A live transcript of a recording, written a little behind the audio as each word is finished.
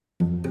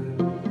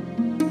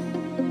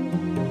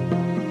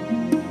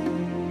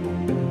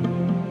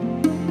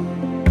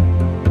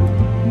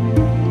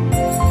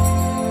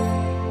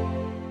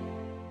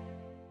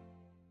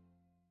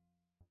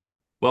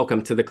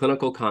Welcome to the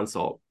Clinical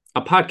Consult,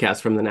 a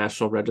podcast from the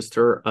National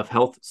Register of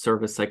Health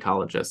Service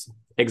Psychologists,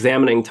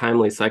 examining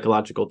timely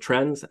psychological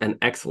trends and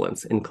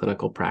excellence in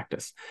clinical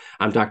practice.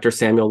 I'm Dr.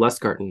 Samuel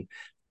Lustgarten.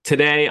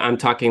 Today, I'm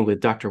talking with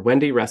Dr.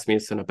 Wendy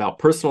Rasmussen about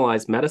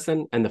personalized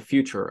medicine and the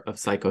future of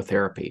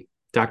psychotherapy.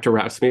 Dr.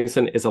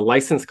 Rasmussen is a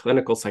licensed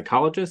clinical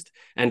psychologist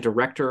and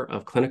director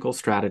of clinical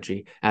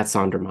strategy at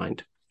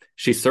Sondermind.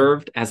 She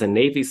served as a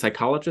Navy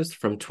psychologist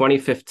from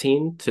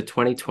 2015 to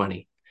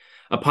 2020.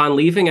 Upon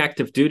leaving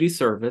active duty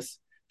service,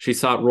 she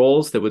sought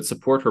roles that would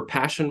support her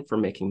passion for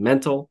making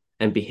mental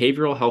and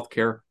behavioral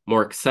healthcare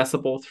more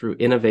accessible through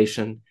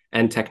innovation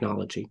and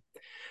technology.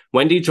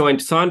 Wendy joined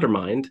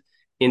Sondermind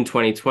in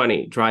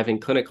 2020, driving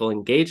clinical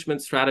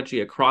engagement strategy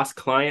across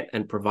client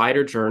and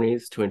provider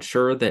journeys to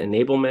ensure the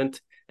enablement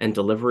and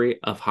delivery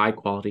of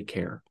high-quality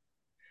care.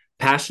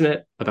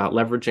 Passionate about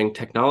leveraging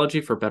technology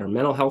for better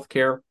mental health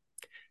care,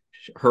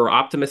 her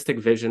optimistic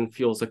vision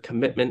fuels a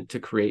commitment to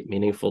create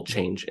meaningful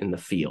change in the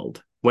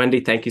field.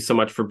 Wendy, thank you so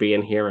much for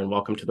being here and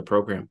welcome to the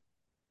program.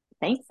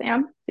 Thanks,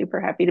 Sam. Super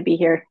happy to be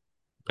here.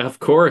 Of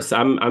course.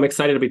 I'm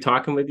excited to be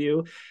talking with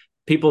you.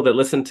 People that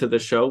listen to the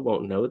show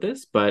won't know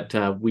this, but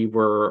we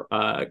were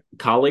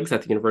colleagues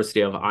at the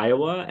University of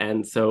Iowa.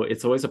 And so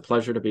it's always a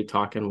pleasure to be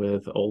talking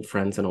with old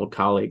friends and old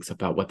colleagues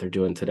about what they're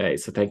doing today.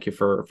 So thank you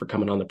for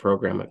coming on the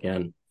program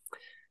again.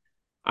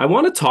 I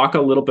want to talk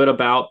a little bit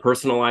about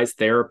personalized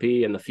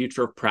therapy and the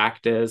future of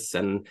practice.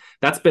 And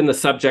that's been the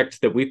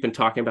subject that we've been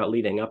talking about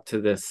leading up to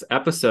this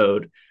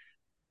episode.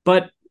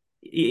 But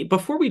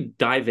before we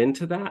dive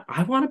into that,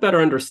 I want to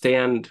better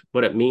understand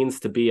what it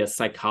means to be a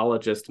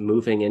psychologist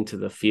moving into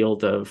the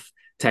field of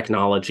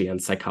technology and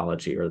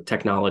psychology, or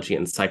technology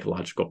and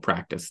psychological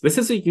practice. This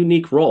is a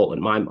unique role in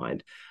my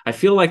mind. I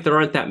feel like there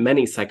aren't that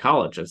many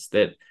psychologists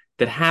that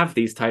have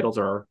these titles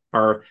or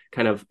are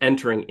kind of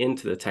entering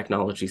into the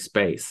technology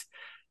space.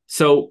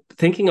 So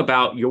thinking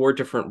about your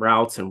different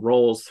routes and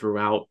roles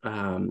throughout,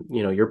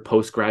 your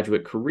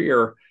postgraduate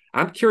career,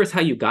 I'm curious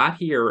how you got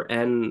here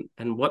and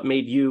what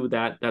made you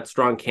that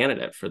strong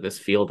candidate for this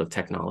field of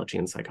technology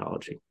and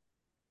psychology.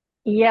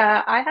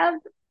 Yeah, I have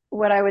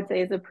what I would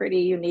say is a pretty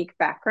unique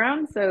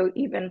background. So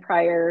even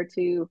prior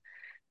to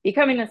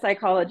becoming a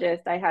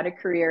psychologist, I had a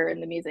career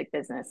in the music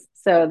business.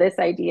 So this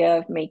idea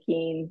of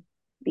making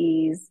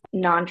these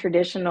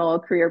non-traditional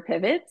career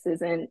pivots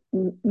isn't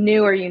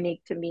new or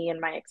unique to me in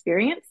my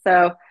experience.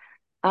 So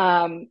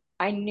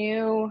I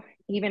knew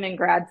even in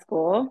grad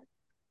school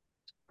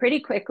pretty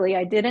quickly,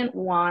 I didn't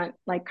want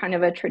like kind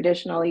of a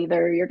traditional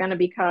either you're going to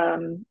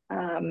become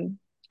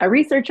a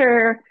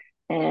researcher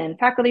and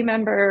faculty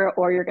member,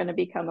 or you're going to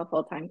become a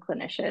full-time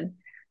clinician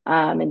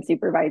and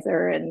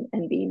supervisor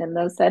and being in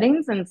those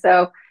settings. And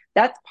so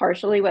that's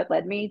partially what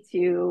led me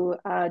to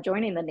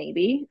joining the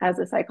Navy as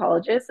a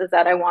psychologist, is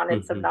that I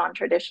wanted some Mm-hmm.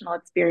 non-traditional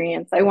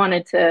experience. I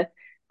wanted to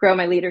grow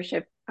my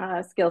leadership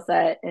skill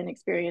set and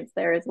experience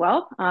there as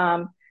well.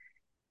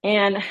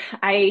 And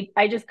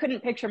I just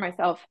couldn't picture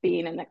myself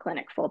being in the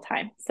clinic full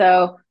time.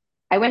 So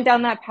I went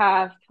down that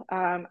path.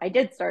 I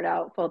did start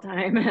out full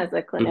time as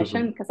a Mm-hmm.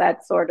 clinician because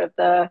that's sort of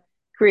the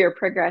career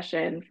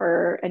progression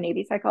for a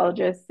Navy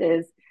psychologist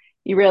is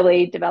you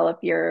really develop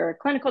your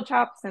clinical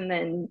chops and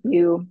then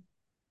you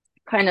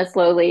kind of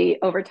slowly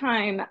over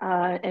time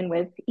and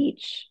with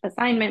each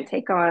assignment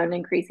take on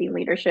increasing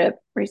leadership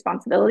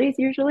responsibilities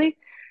usually.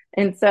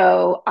 And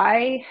so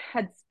I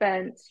had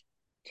spent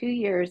 2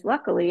 years,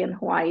 luckily, in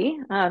Hawaii.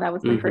 That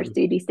was my Mm-hmm. first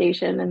duty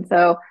station. And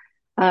so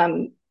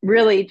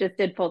really just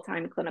did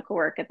full-time clinical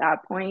work at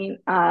that point,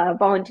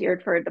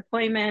 volunteered for a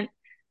deployment.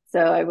 So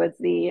I was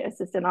the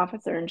assistant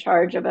officer in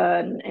charge of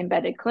an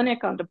embedded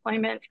clinic on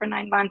deployment for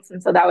 9 months.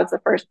 And so that was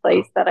the first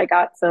place that I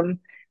got some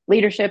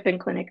leadership and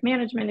clinic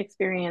management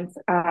experience.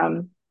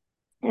 And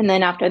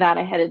then after that,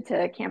 I headed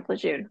to Camp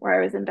Lejeune,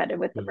 where I was embedded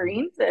with the Mm-hmm.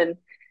 Marines and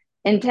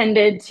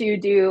intended to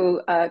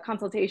do a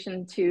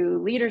consultation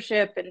to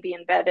leadership and be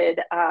embedded.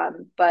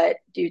 But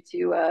due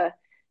to a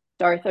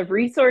dearth of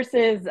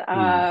resources,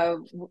 I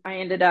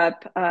ended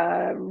up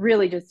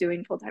really just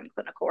doing full-time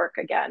clinical work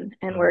again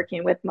and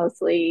working with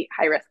mostly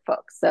high-risk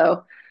folks.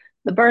 So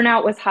the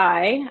burnout was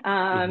high,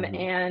 Mm-hmm.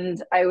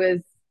 and I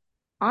was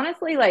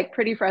honestly like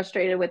pretty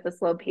frustrated with the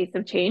slow pace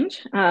of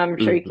change. I'm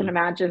sure you can Mm-hmm.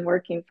 imagine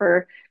working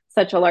for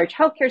such a large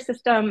healthcare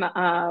system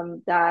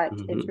that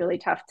it's Mm-hmm. really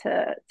tough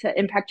to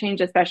impact change,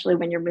 especially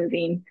when you're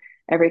moving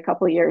every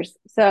couple of years.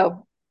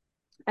 So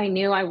I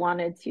knew I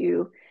wanted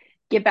to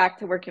get back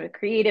to working with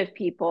creative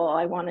people.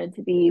 I wanted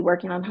to be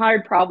working on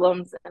hard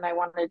problems and I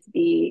wanted to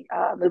be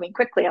moving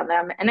quickly on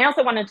them. And I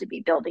also wanted to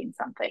be building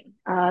something.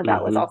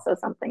 That was Mm-hmm. also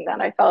something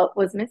that I felt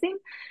was missing.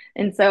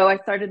 And so I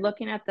started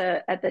looking at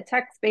the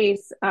tech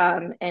space.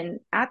 And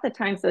at the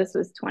time, so this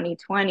was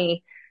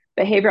 2020,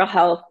 behavioral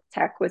health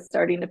tech was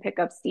starting to pick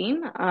up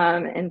steam.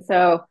 And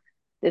so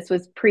this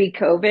was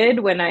pre-COVID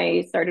when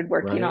I started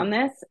working Right. on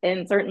this,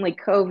 and certainly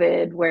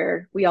COVID,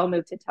 where we all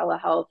moved to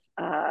telehealth,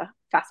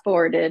 fast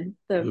forwarded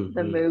the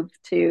Mm-hmm. move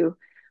to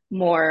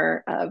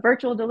more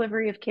virtual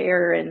delivery of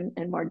care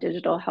and more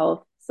digital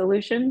health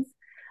solutions.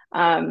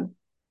 Um,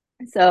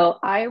 So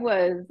I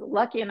was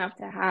lucky enough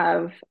to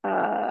have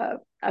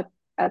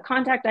a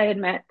contact I had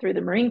met through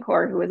the Marine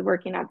Corps who was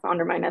working at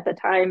Sondermine at the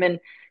time, and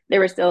they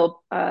were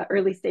still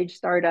early stage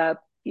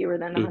startup, fewer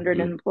than 100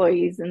 Mm-hmm.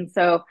 employees. And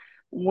so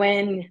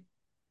when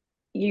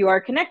you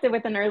are connected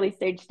with an early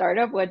stage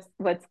startup,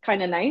 what's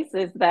kind of nice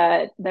is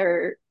that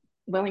they're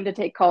willing to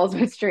take calls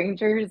with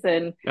strangers,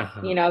 and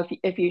Uh-huh.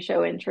 if you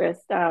show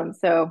interest.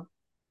 So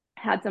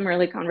had some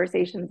early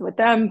conversations with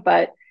them,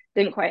 but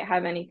didn't quite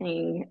have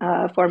anything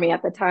for me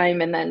at the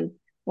time. And then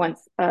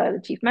once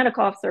the chief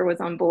medical officer was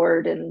on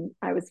board and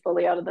I was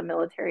fully out of the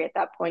military at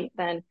that point,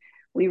 then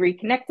we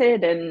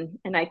reconnected.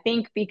 And I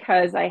think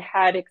because I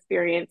had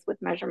experience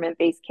with measurement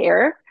based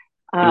care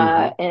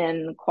Mm-hmm.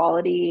 and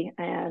quality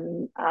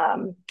and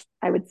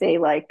I would say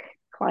like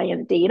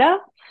client data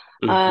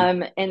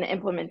Mm-hmm. and the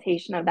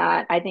implementation of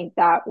that, I think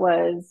that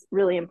was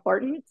really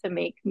important to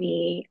make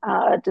me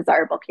a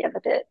desirable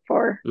candidate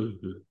for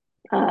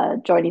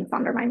Mm-hmm. joining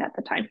Sondermind at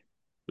the time.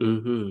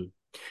 Mm-hmm.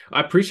 I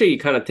appreciate you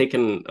kind of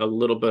taking a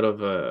little bit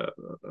of a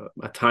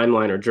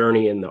timeline or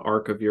journey in the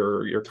arc of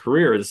your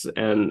careers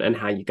and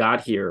how you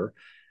got here.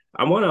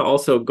 I want to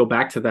also go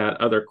back to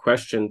that other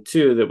question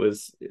too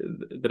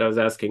that I was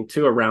asking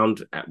too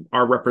around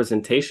our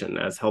representation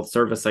as health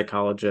service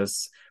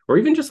psychologists or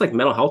even just like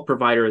mental health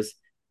providers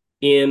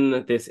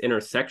in this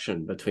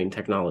intersection between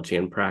technology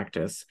and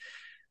practice.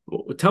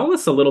 Tell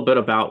us a little bit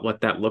about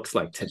what that looks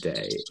like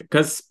today.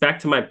 Because back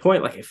to my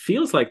point, like it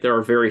feels like there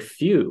are very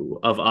few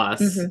of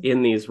us Mm-hmm.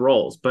 in these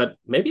roles, but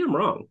maybe I'm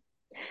wrong.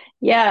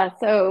 Yeah,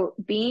 so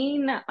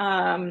being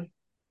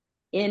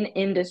in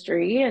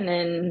industry and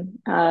in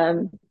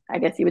I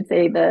guess you would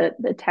say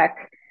the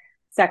tech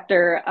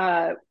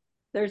sector,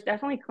 there's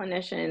definitely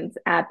clinicians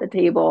at the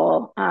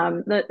table.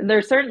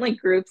 There's certainly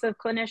groups of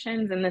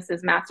clinicians, and this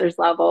is master's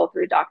level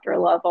through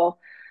doctoral level,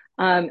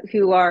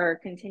 who are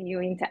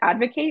continuing to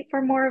advocate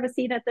for more of a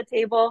seat at the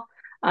table.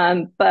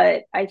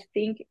 But I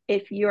think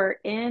if you're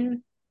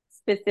in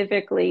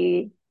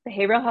specifically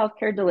behavioral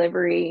healthcare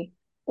delivery,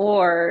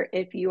 or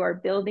if you are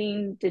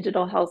building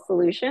digital health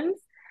solutions,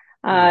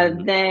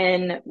 Mm-hmm.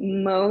 then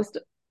most,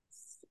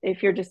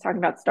 if you're just talking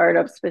about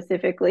startups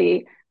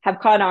specifically, have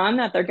caught on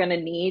that they're going to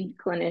need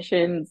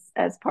clinicians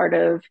as part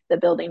of the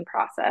building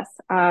process.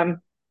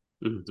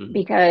 Mm-hmm.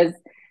 Because,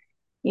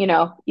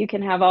 you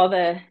can have all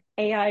the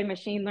AI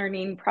machine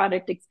learning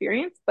product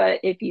experience, but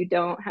if you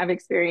don't have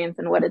experience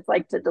in what it's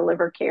like to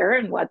deliver care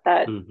and what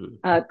that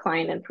Mm-hmm.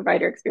 client and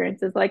provider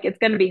experience is like, it's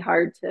going to be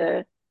hard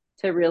to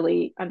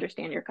really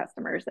understand your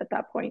customers at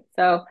that point.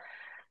 So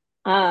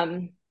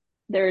um,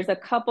 there's a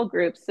couple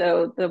groups.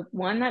 So the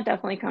one that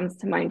definitely comes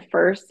to mind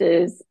first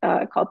is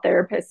called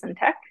Therapists in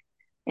Tech.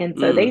 And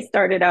so they Mm-hmm.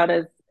 started out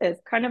as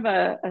kind of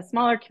a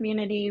smaller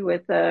community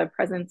with a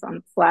presence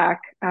on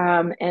Slack.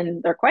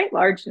 And they're quite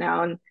large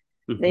now. And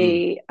Mm-hmm.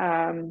 they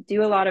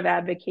do a lot of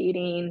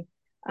advocating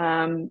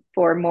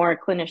for more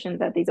clinicians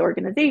at these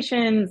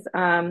organizations.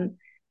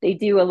 They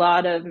do a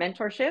lot of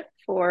mentorship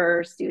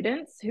for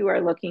students who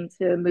are looking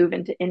to move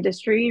into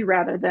industry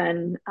rather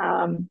than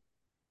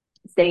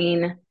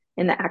staying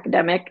in the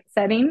academic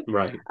setting.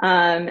 Right.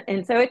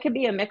 And so it could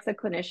be a mix of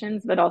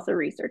clinicians, but also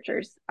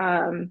researchers.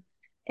 And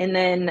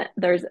then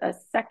there's a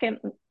second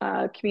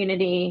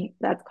community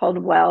that's called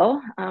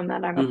Well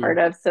that I'm a Mm-hmm. part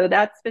of. So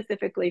that's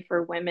specifically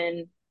for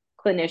women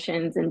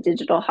clinicians in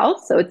digital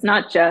health. So it's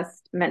not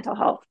just mental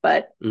health,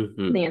 but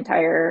Mm-hmm. the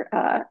entire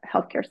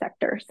healthcare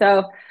sector.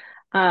 So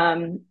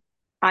um,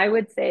 I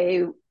would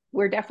say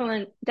we're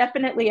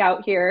definitely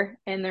out here,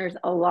 and there's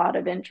a lot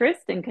of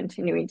interest in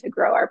continuing to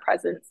grow our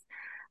presence.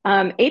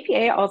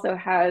 APA also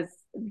has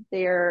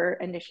their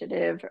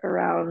initiative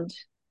around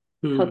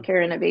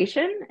healthcare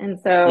innovation. And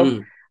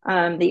so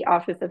Mm-hmm. the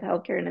Office of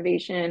Healthcare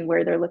Innovation,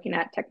 where they're looking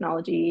at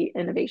technology,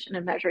 innovation,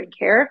 and measuring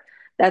care,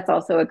 that's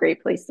also a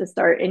great place to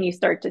start. And you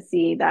start to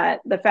see that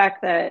the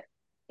fact that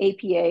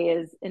APA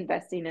is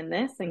investing in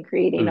this and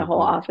creating a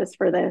whole Mm-hmm. office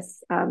for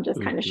this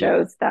just kind of Mm-hmm.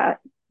 shows that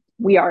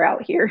we are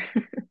out here.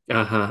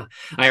 Uh-huh.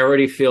 I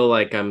already feel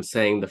like I'm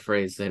saying the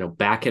phrase,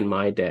 back in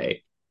my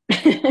day.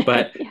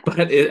 But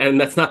Yeah, and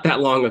that's not that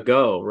long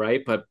ago,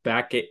 right? But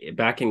back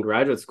in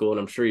graduate school, and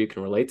I'm sure you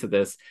can relate to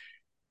this,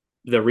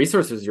 the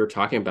resources you're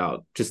talking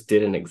about just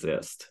didn't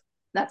exist.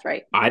 that's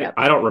right. I Yep.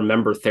 I don't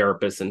remember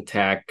therapists in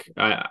tech.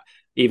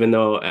 Even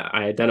though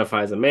I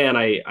identify as a man,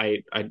 I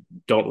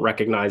don't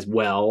recognize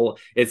well.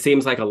 It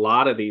seems like a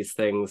lot of these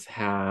things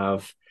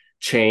have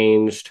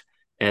changed,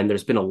 and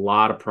there's been a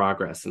lot of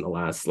progress in the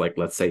last, like,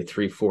 let's say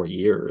 3-4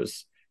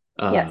 years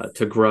Yes.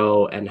 to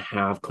grow and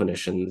have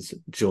clinicians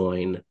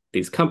join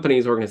these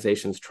companies,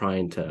 organizations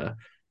trying to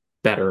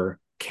better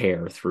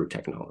care through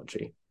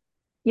technology.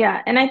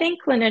 Yeah. And I think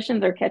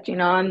clinicians are catching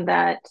on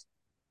that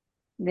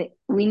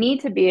we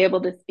need to be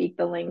able to speak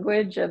the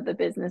language of the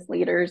business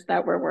leaders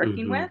that we're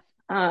working Mm-hmm. with.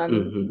 Um,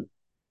 Mm-hmm.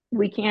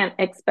 we can't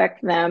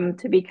expect them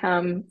to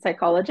become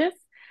psychologists.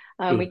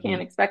 We Mm-hmm.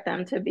 can't expect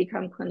them to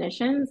become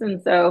clinicians.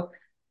 And so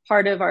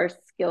part of our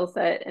skill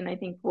set, and I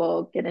think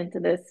we'll get into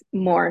this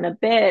more in a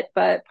bit,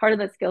 but part of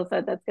the skill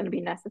set that's going to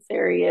be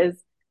necessary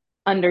is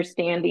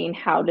understanding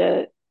how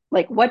to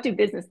like what do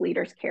business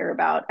leaders care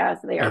about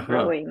as they are Uh-huh.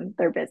 growing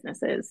their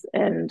businesses,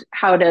 and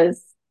how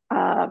does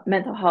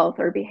mental health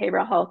or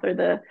behavioral health or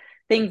the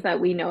things that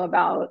we know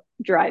about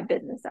drive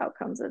business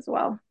outcomes as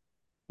well.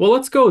 Well,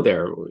 let's go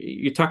there.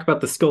 You talk about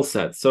the skill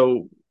set.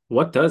 So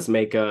what does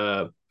make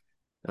up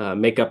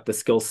the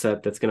skill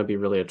set that's going to be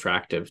really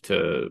attractive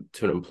to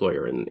an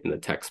employer in the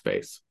tech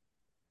space?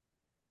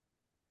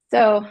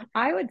 So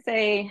I would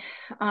say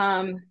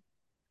a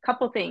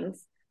couple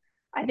things.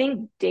 I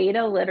think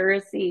data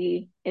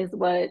literacy is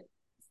what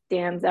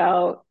stands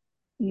out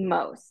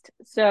most.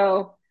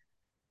 So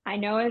I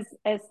know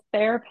as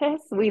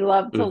therapists, we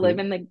love to live Mm-hmm.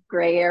 in the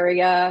gray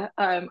area.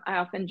 I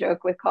often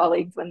joke with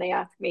colleagues when they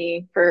ask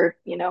me for,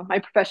 my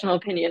professional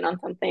opinion on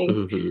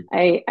something.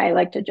 Mm-hmm. I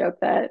like to joke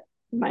that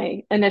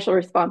my initial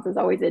response is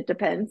always it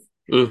depends.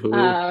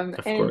 Mm-hmm.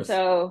 Of And course.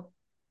 so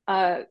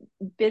uh,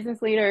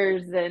 business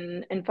leaders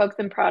and folks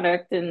in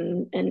product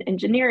and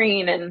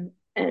engineering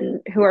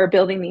and who are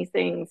building these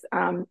things,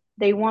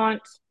 they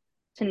want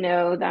to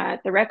know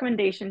that the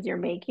recommendations you're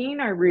making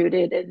are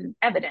rooted in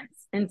evidence.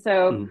 And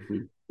so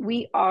Mm-hmm.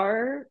 we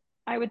are,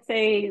 I would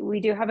say, we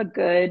do have a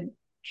good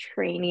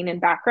training and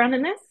background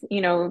in this,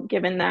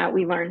 given that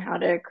we learn how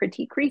to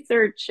critique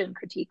research and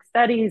critique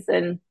studies.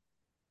 And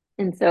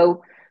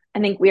so I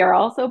think we are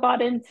also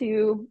bought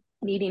into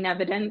needing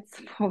evidence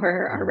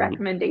for our Mm-hmm.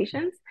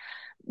 recommendations.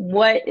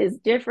 What is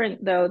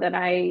different, though, that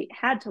I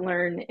had to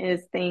learn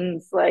is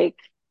things like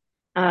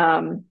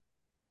um,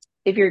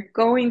 if you're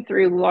going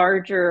through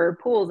larger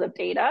pools of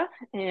data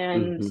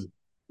and Mm-hmm.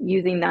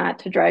 using that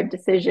to drive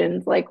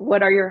decisions, like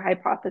what are your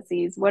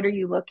hypotheses? What are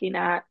you looking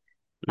at?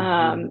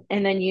 Mm-hmm.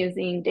 And then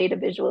using data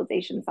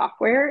visualization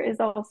software is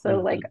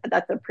also like Mm-hmm.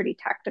 that's a pretty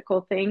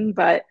tactical thing,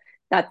 but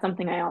that's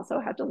something I also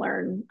had to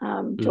learn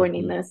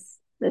joining Mm-hmm.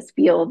 this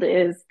field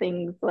is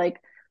things like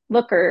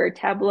Looker,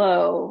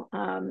 Tableau,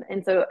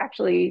 and so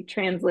actually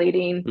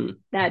translating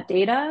that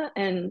data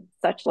and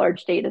such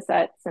large data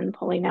sets and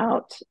pulling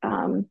out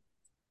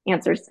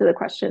answers to the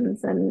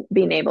questions and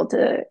being able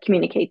to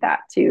communicate that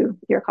to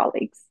your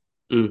colleagues.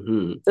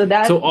 Mm-hmm. So So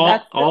that's the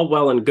all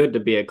well and good to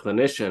be a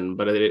clinician,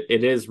 but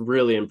it is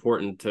really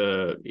important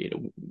to,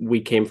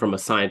 we came from a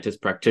scientist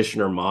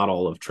practitioner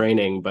model of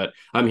training, but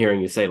I'm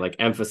hearing you say like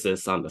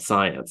emphasis on the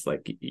science.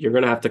 Like you're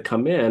going to have to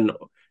come in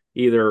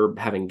either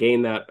having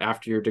gained that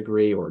after your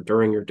degree or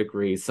during your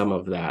degree, some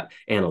of that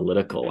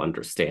analytical Mhm.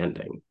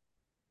 understanding.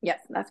 Yes,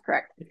 that's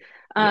correct.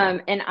 Yeah.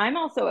 And I'm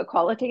also a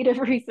qualitative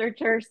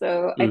researcher.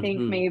 So I think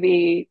Mm-hmm.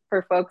 maybe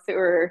for folks who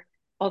are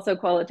also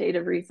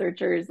qualitative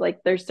researchers, like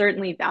there's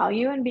certainly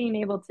value in being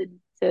able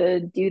to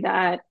do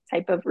that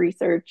type of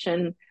research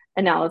and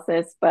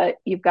analysis, but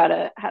you've got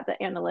to have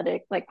the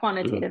analytic, like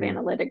quantitative Mm-hmm.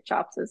 analytic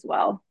chops as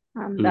well.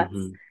 That's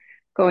Mm-hmm.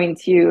 going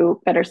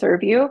to better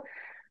serve you.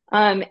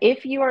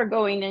 If you are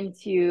going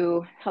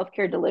into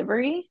healthcare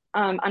delivery,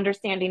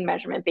 understanding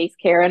measurement based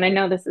care, and I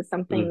know this is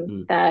something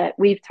Mm-hmm. that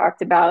we've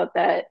talked about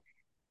that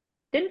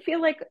didn't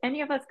feel like any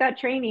of us got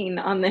training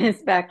on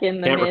this back in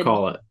the Can't mid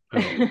recall it. Oh.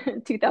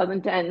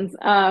 2010s.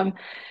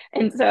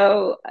 And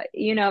so,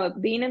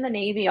 being in the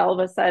Navy, all of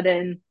a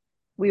sudden,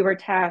 we were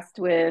tasked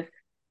with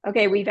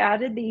okay, we've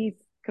added these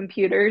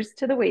computers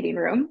to the waiting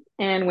room.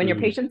 And when your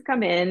Mm-hmm. patients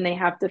come in, they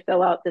have to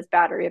fill out this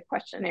battery of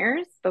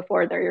questionnaires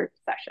before their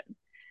session.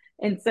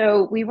 And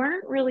so we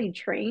weren't really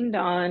trained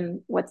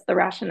on what's the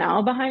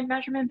rationale behind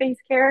measurement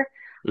based care.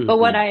 But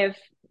what Mm-hmm. I have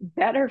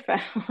better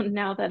found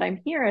now that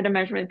I'm here at a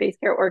measurement based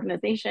care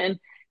organization,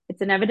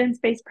 it's an evidence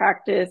based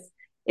practice.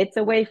 It's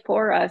a way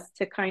for us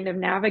to kind of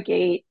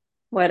navigate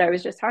what I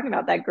was just talking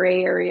about, that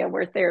gray area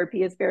where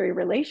therapy is very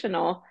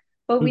relational.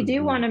 But we do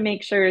Mm-hmm. want to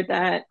make sure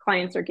that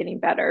clients are getting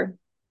better.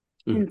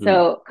 And Mm-hmm.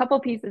 so, a couple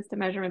pieces to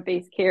measurement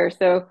based care.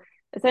 So,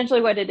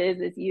 essentially, what it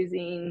is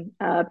using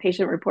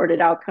patient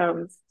reported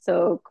outcomes.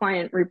 So,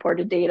 client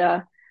reported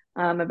data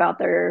about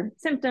their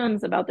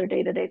symptoms, about their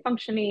day to day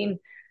functioning,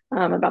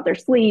 about their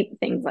sleep,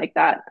 things like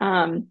that.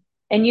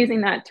 And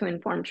using that to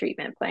inform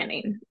treatment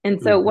planning.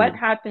 And so, what Mm-hmm.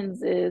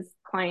 happens is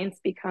clients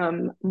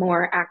become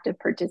more active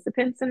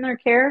participants in their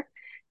care.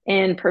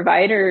 And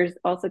providers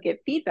also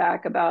get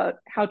feedback about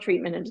how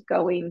treatment is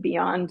going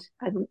beyond.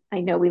 I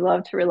know we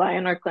love to rely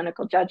on our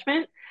clinical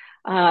judgment.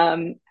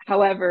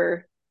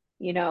 However,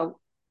 you know,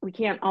 we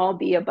can't all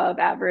be above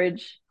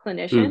average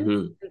clinicians.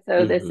 Mm-hmm. And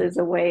so this Mm-hmm. is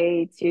a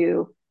way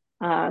to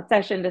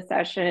session to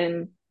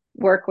session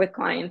work with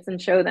clients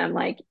and show them,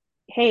 like,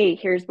 hey,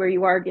 here's where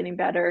you are getting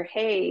better.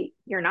 Hey,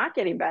 you're not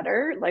getting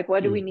better. Like,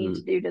 what do we need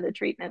to Mm-hmm. do to the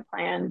treatment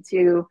plan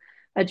to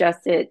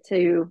adjust it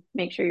to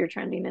make sure you're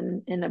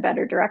trending in a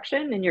better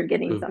direction and you're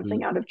getting Mm-hmm.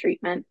 something out of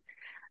treatment?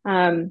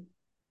 Um,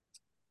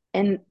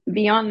 and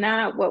beyond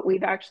that, what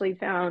we've actually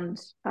found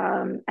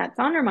at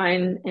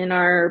Sondermine in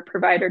our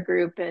provider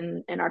group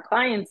and our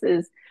clients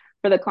is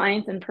for the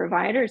clients and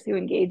providers who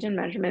engage in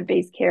measurement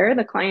based care,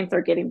 the clients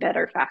are getting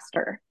better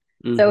faster.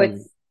 So Mm-hmm.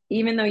 it's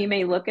even though you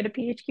may look at a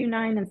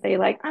PHQ-9 and say,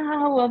 like,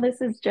 oh, well,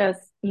 this is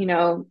just,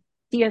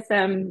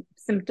 DSM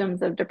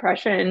symptoms of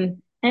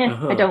depression. I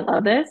Uh-huh. don't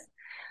love this.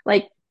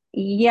 Like,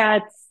 yeah,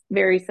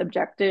 very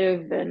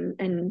subjective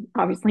and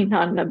obviously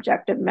not an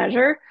objective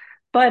measure,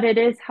 but it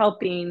is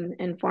helping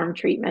inform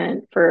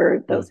treatment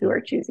for those who Mm-hmm.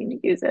 are choosing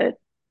to use it.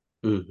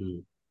 Mm-hmm.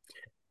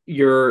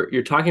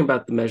 You're talking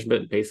about the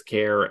measurement-based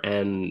care,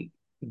 and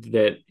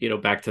that,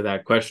 back to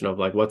that question of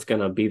like what's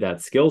going to be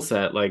that skill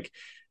set. Like,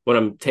 what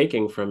I'm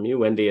taking from you,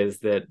 Wendy, is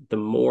that the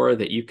more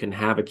that you can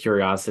have a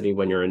curiosity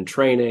when you're in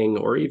training,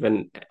 or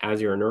even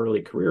as you're an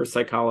early career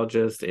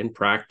psychologist in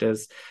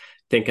practice,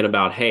 thinking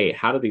about, hey,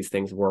 how do these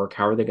things work?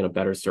 How are they going to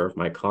better serve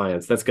my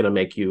clients? That's going to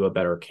make you a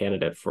better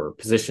candidate for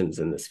positions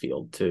in this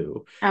field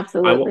too.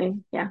 I, w-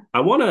 Absolutely. Yeah. I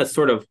want to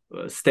sort of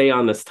stay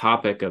on this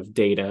topic of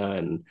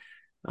data.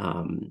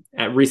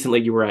 And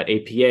recently you were at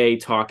APA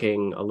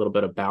talking a little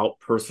bit about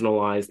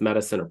personalized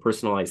medicine, or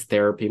personalized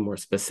therapy more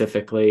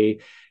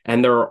specifically.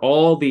 And there are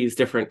all these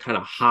different kind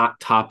of hot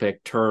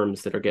topic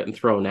terms that are getting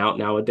thrown out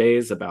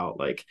nowadays about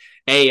like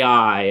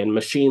AI and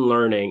machine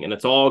learning, and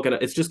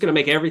it's just gonna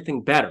make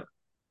everything better.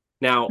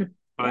 Now, Yeah.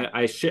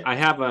 I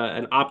have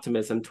an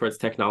optimism towards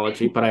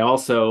technology, but I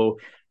also,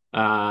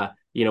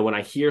 when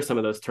I hear some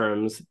of those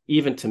terms,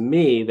 even to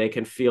me, they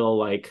can feel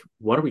like,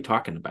 what are we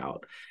talking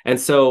about? And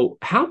so,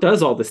 how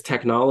does all this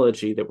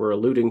technology that we're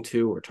alluding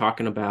to or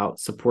talking about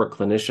support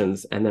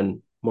clinicians, and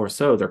then more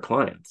so their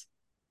clients?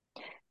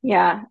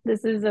 Yeah.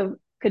 This is a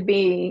could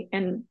be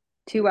an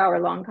 2 hour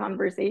long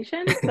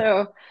conversation.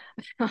 So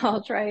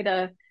I'll try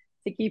to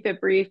keep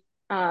it brief,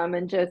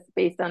 and just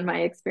based on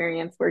my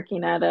experience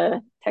working at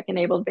a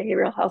tech-enabled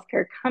behavioral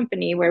healthcare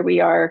company where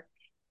we are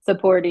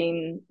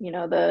supporting,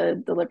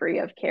 the delivery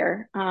of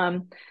care.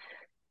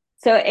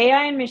 So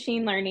AI and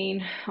machine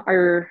learning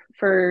are,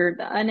 for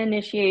the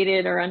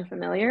uninitiated or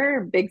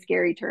unfamiliar, big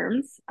scary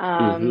terms,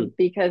 Mm-hmm.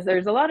 because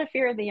there's a lot of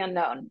fear of the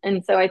unknown.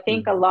 And so I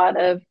think a Mm-hmm.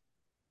 lot of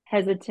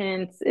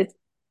hesitance, it's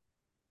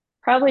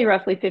probably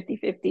roughly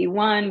 50-50.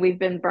 One, we've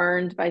been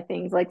burned by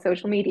things like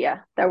social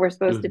media that were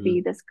supposed to Mm-hmm.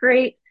 be this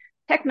great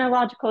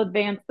technological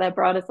advance that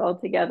brought us all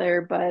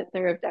together, but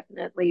there have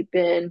definitely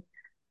been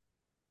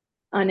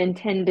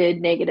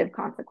unintended negative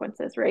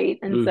consequences, right?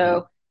 And Mm-hmm.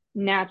 so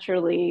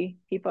naturally,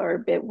 people are a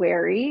bit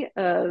wary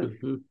of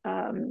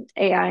Mm-hmm.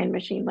 AI and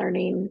machine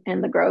learning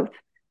and the growth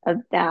of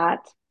that.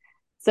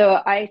 So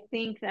I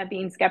think that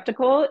being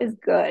skeptical is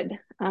good.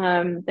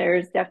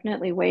 There's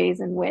definitely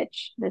ways in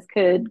which this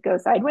could go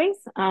sideways,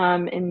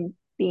 and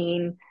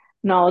being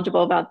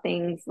knowledgeable about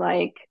things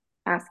like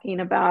asking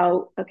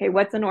about, okay,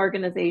 what's an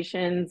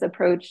organization's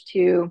approach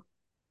to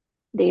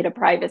data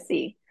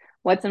privacy?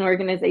 What's an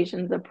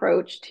organization's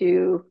approach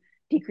to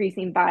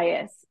decreasing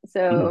bias?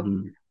 So,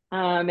 Mm-hmm.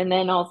 and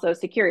then also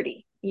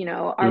security.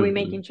 Are we Mm-hmm.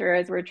 making sure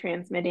as we're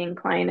transmitting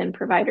client and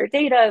provider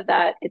data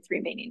that it's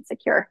remaining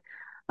secure?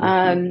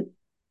 Mm-hmm. Um,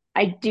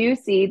 I do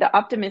see the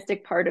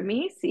optimistic part of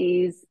me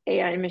sees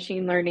AI and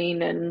machine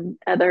learning and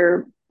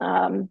other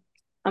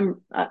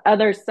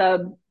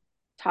sub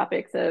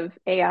topics of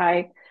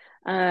AI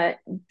uh,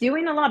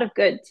 doing a lot of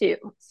good too.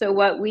 So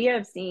what we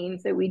have seen,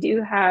 so we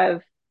do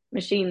have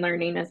machine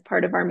learning as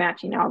part of our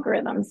matching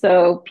algorithm.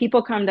 So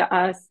people come to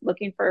us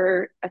looking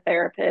for a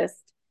therapist.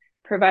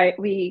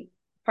 We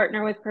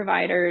partner with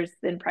providers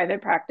in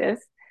private practice,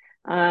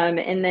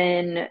 and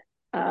then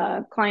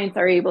clients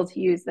are able to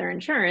use their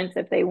insurance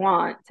if they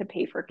want to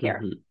pay for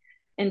care. Mm-hmm.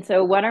 And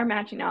so, what our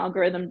matching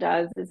algorithm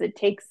does is it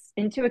takes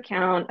into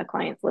account a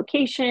client's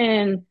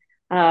location,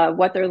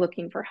 what they're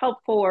looking for help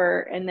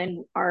for, and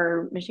then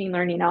our machine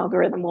learning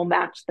algorithm will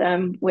match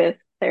them with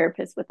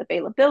therapists with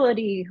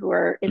availability who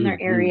are in their Mm-hmm.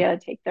 area,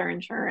 take their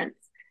insurance,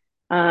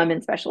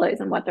 and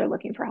specialize in what they're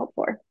looking for help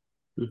for.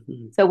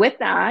 Mm-hmm. So, with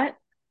that,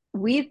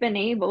 we've been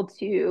able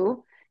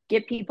to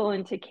get people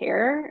into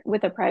care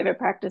with a private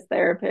practice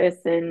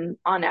therapist in,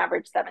 on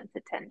average, 7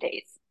 to 10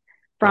 days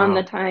from the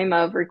Wow. time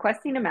of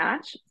requesting a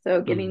match.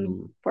 So, getting,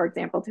 Mm-hmm. for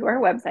example, to our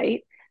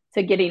website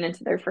to getting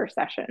into their first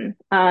session.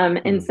 And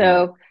Mm-hmm.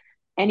 so,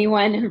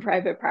 anyone in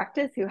private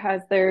practice who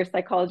has their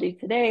Psychology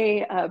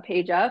Today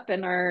page up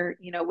and are,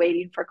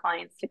 waiting for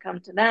clients to come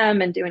to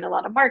them and doing a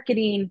lot of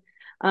marketing,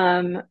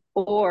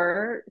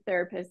 or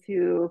therapists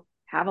who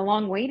have a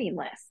long waiting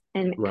list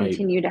and Right.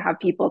 continue to have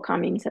people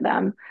coming to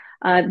them.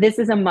 This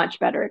is a much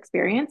better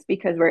experience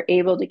because we're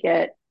able to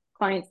get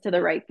clients to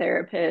the right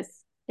therapist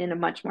in a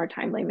much more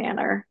timely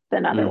manner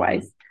than Mm-hmm.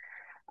 otherwise.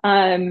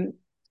 Um,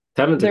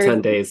 7 to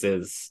 10 there's,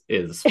 days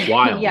is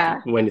wild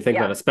yeah, when you think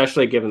about yeah, it,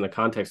 especially given the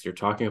context you're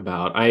talking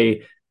about.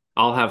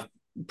 I'll have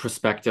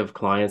prospective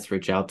clients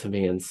reach out to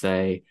me and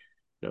say,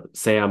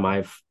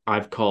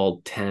 I've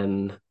called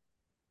 10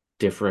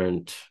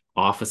 different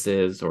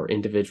offices or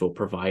individual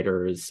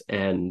providers,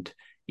 and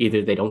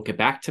either they don't get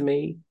back to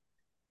me,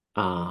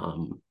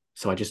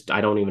 so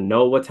I don't even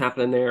know what's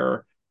happening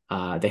there.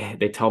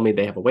 They tell me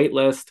they have a wait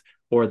list,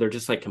 or they're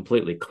just like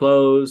completely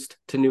closed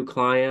to new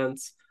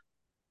clients.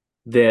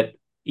 That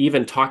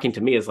even talking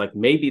to me is like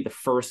maybe the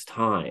first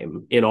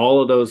time in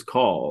all of those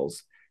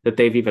calls that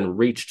they've even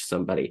reached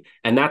somebody.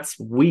 And that's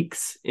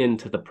weeks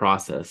into the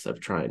process of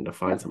trying to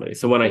find yep, somebody.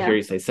 So when I hear yeah,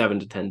 you say 7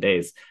 to 10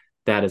 days,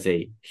 that is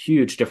a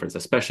huge difference,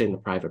 especially in the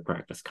private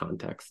practice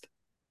context.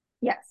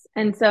 yes.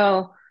 And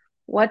so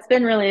what's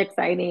been really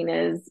exciting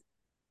is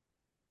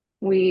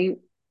we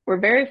we're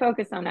very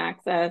focused on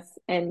access,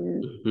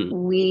 and Mm-hmm.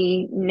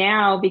 we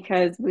now,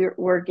 because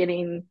we're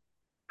getting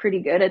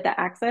pretty good at the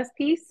access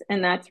piece,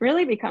 and that's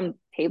really become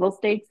table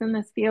stakes in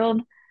this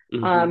field.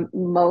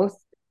 Mm-hmm. Most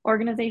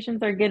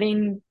organizations are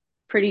getting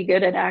pretty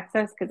good at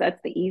access because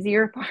that's the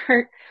easier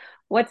part.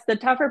 What's the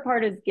tougher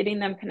part is getting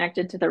them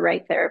connected to the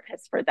right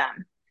therapist for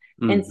them.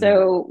 And Mm-hmm.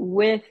 so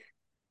with,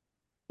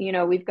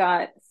 we've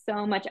got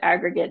so much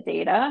aggregate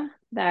data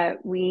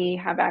that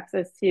we have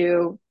access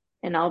to,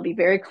 and I'll be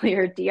very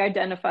clear,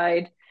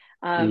 de-identified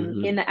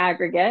Mm-hmm. in the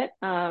aggregate.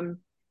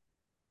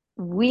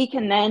 We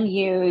can then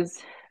use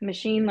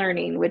machine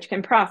learning, which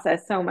can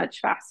process so much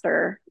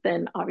faster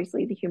than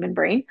obviously the human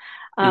brain.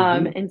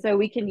 Mm-hmm. And so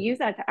we can use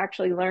that to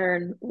actually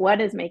learn what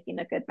is making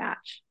a good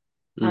match,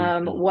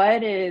 Mm-hmm.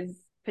 what is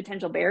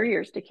potential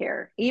barriers to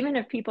care. Even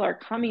if people are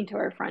coming to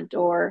our front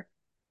door,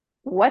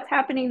 what's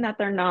happening that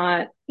they're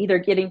not either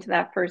getting to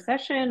that first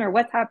session, or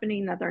what's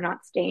happening that they're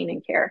not staying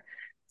in care.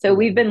 So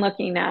we've Mm-hmm. been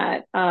looking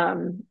at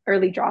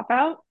early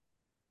dropout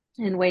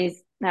and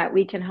ways that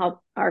we can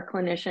help our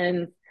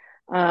clinicians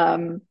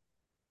um,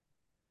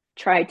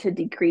 try to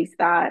decrease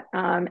that.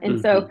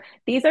 And so Mm-hmm.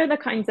 these are the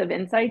kinds of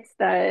insights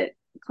that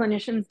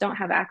clinicians don't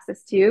have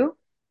access to.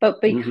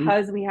 But Mm-hmm.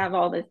 because we have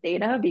all this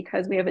data,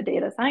 because we have a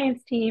data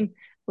science team,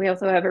 we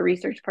also have a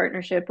research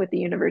partnership with the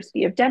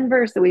University of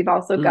Denver. So we've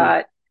also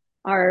got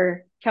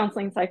our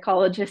counseling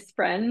psychologist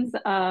friends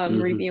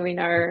Mm-hmm. reviewing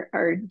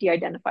our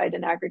de-identified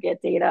and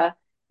aggregate data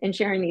and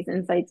sharing these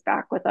insights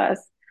back with us.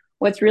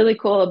 What's really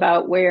cool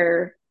about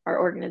where our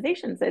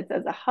organization sits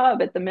as a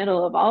hub at the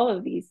middle of all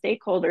of these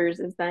stakeholders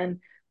is then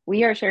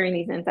we are sharing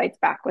these insights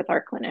back with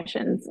our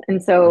clinicians.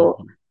 And so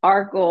Mm-hmm.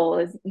 our goal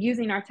is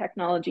using our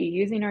technology,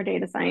 using our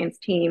data science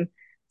team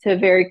to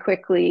very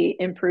quickly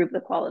improve the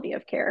quality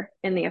of care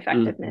and the Mm-hmm.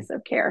 effectiveness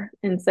of care.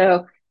 And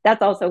so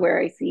that's also where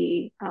I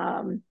see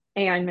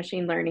AI and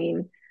machine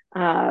learning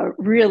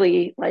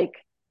really like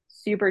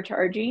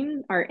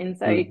supercharging our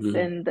insights Mm-hmm.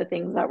 and the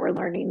things that we're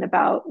learning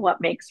about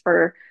what makes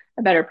for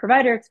a better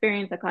provider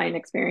experience, a client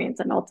experience,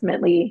 and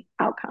ultimately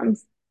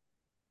outcomes.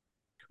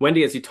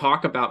 Wendy, as you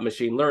talk about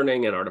machine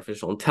learning and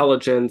artificial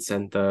intelligence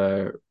and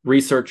the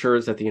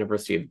researchers at the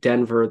University of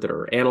Denver that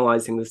are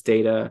analyzing this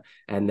data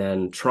and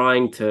then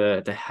trying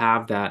to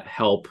have that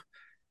help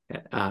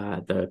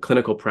the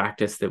clinical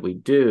practice that we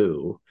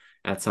do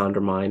at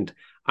Sondermind,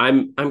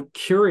 I'm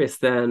curious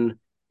then,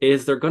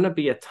 is there going to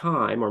be a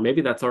time, or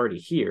maybe that's already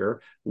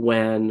here,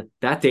 when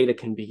that data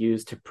can be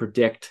used to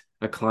predict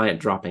a client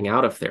dropping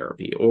out of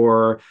therapy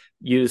or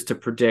used to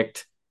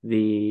predict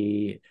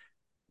the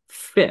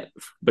fit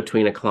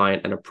between a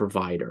client and a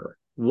provider?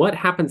 What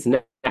happens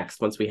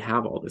next once we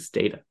have all this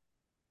data?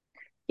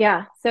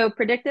 Yeah, so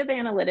predictive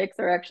analytics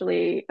are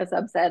actually a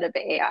subset of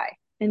AI.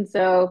 And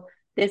so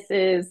this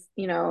is,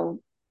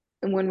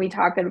 when we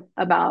talk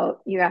about,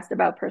 you asked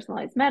about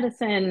personalized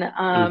medicine,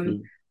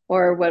 Mm-hmm.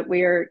 or what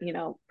we're,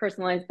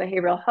 personalized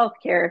behavioral health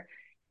care,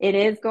 it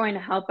is going to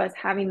help us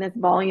having this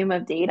volume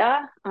of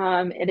data.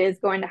 It is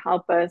going to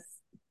help us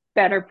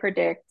better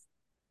predict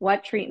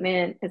what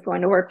treatment is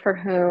going to work for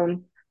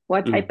whom,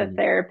 what type of Mm-hmm.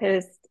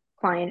 therapist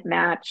client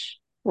match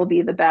will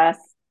be the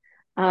best.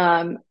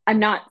 I'm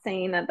not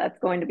saying that that's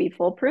going to be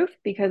foolproof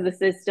because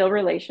this is still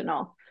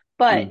relational.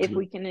 But if Mm-hmm.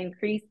 we can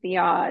increase the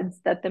odds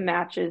that the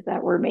matches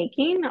that we're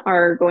making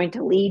are going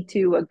to lead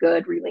to a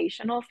good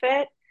relational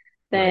fit,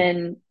 Right.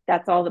 then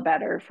that's all the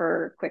better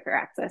for quicker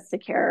access to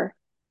care,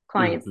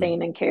 clients Mm-hmm.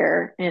 staying in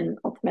care, and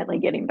ultimately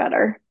getting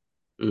better.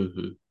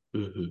 Mm-hmm.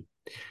 Mm-hmm.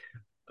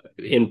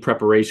 In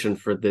preparation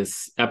for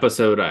this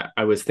episode,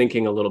 I was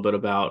thinking a little bit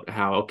about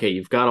how, okay,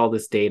 you've got all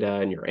this data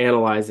and you're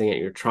analyzing it,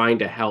 you're trying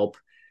to help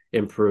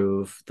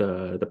improve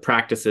the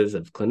practices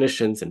of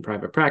clinicians in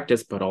private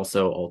practice, but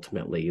also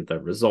ultimately the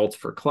results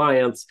for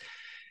clients.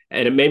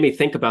 And it made me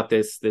think about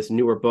this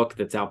newer book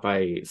that's out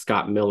by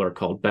Scott Miller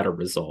called Better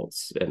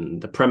Results.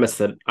 And the premise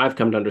that I've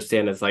come to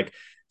understand is like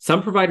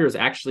some providers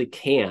actually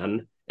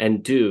can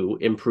and do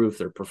improve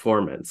their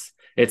performance.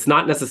 It's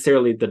not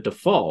necessarily the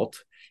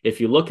default.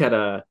 If you look at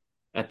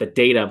the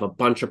data of a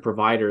bunch of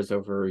providers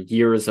over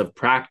years of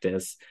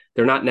practice,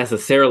 they're not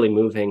necessarily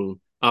moving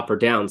up or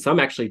down. Some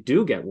actually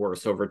do get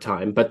worse over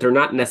time, but they're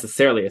not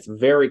necessarily. It's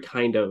very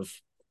kind of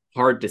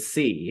hard to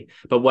see.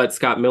 But what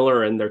Scott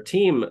Miller and their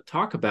team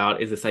talk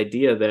about is this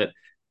idea that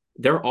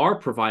there are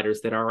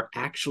providers that are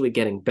actually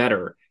getting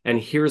better, and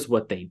here's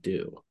what they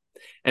do.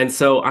 And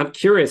so I'm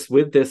curious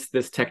with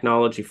this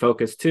technology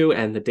focus too,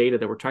 and the data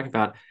that we're talking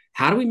about,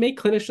 how do we make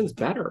clinicians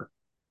better?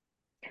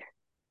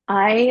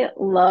 I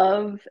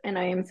love and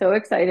I am so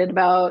excited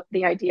about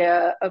the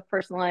idea of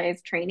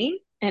personalized training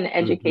and Mm-hmm.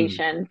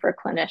 education for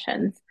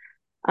clinicians.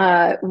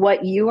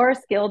 What you are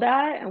skilled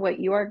at and what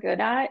you are good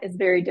at is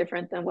very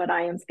different than what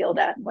I am skilled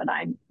at and what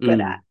I'm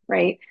good at, Mm,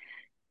 right?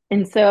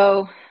 And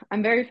so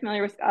I'm very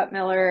familiar with Scott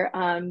Miller.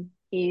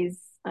 He's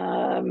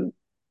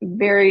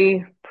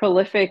very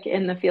prolific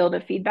in the field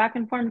of feedback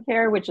informed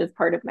care, which is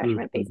part of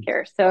measurement based mm-hmm.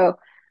 care. So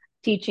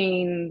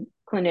teaching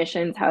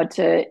clinicians how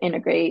to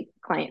integrate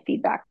client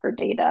feedback for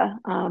data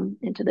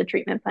into the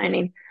treatment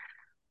planning.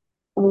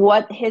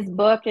 What his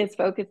book is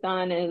focused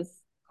on is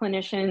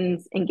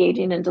clinicians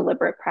engaging in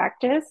deliberate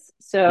practice.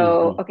 So,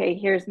 Mm-hmm. okay,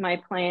 here's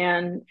my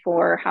plan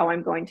for how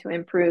I'm going to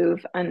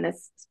improve on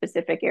this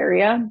specific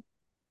area.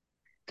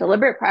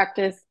 Deliberate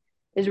practice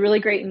is really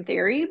great in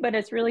theory, but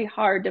it's really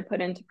hard to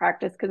put into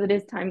practice because it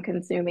is time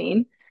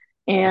consuming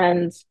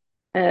and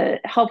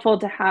helpful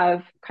to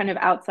have kind of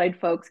outside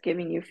folks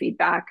giving you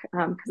feedback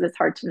because it's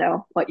hard to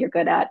know what you're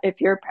good at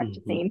if you're Mm-hmm.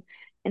 practicing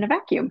in a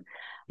vacuum.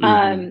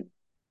 Mm-hmm.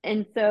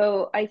 And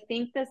so I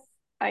think this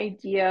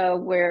idea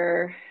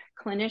where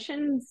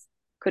clinicians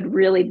could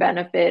really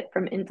benefit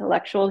from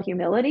intellectual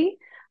humility,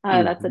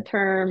 that's a Mm-hmm.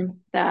 term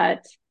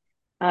that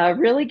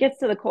really gets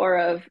to the core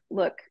of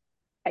look,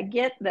 I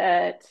get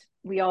that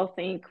we all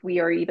think we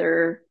are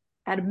either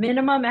at a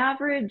minimum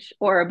average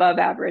or above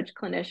average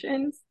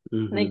clinicians. I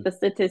Mm-hmm. think the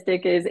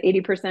statistic is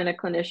 80% of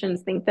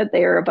clinicians think that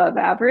they are above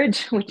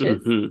average, which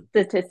is Mm-hmm.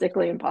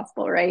 statistically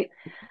impossible, right?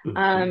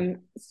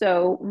 Mm-hmm.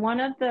 So one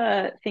of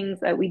the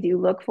things that we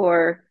do look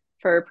for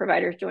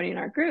providers joining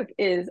our group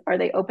is, are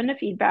they open to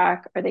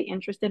feedback? Are they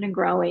interested in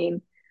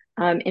growing?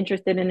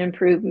 Interested in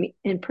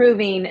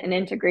improving and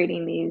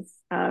integrating these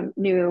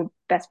new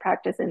best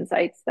practice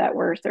insights that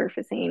we're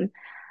surfacing.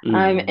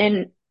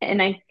 Mm-hmm.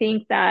 And I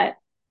think that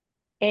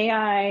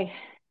AI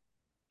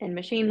and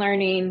machine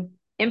learning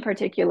in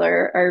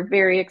particular are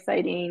very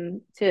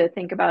exciting to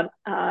think about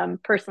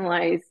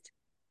personalized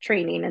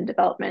training and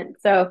development.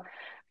 So,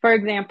 for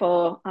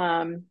example,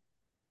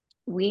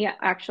 we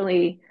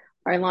actually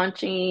are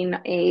launching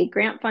a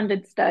grant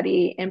funded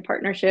study in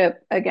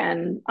partnership,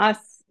 again, us,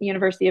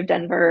 University of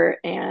Denver,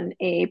 and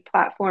a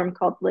platform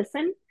called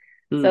Listen.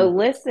 So, Mm-hmm.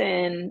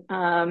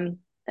 Listen,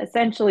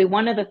 essentially,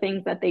 one of the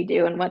things that they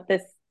do and what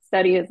this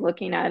study is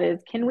looking at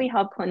is, can we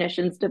help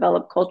clinicians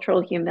develop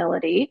cultural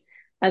humility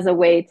as a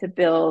way to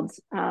build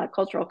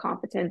cultural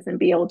competence and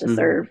be able to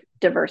serve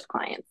diverse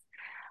clients?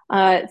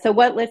 So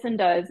what Listen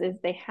does is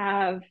they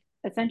have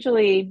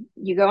essentially,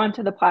 you go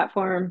onto the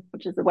platform,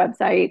 which is the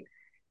website,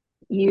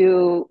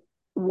 you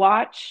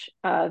watch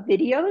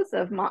videos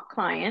of mock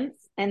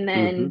clients, and Mm-hmm.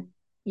 then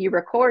you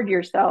record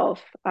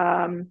yourself.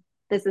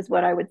 This is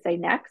what I would say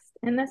next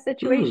in this Mm-hmm.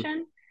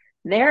 situation.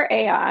 Their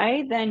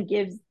AI then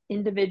gives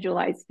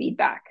individualized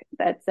feedback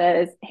that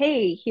says,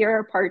 hey, here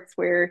are parts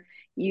where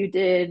you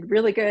did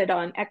really good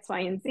on X, Y,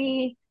 and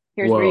Z.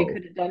 Here's where you Whoa.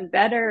 could have done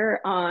better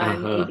on A,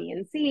 Uh-huh. B,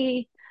 and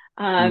C.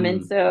 And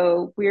Mm.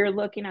 so we're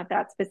looking at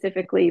that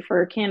specifically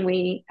for, can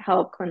we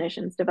help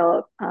clinicians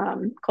develop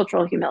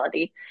cultural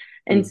humility?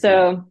 And Mm-hmm.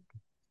 so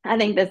I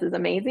think this is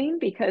amazing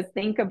because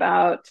think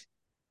about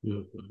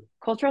Mm-hmm.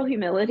 cultural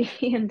humility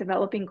and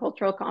developing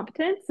cultural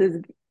competence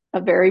is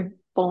a very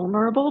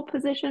vulnerable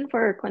position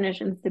for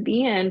clinicians to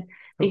be in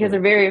because they're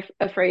Totally. very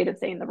afraid of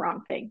saying the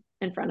wrong thing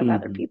in front of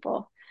other Mm-hmm.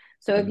 people.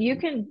 So if you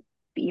Mm-hmm. can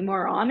be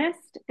more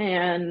honest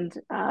and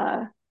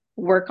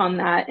work on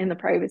that in the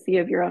privacy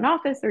of your own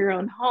office or your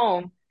own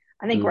home,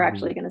 I think we're Mm-hmm.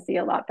 actually going to see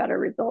a lot better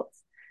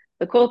results.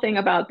 The cool thing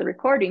about the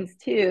recordings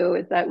too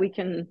is that we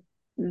can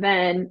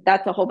then,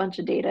 that's a whole bunch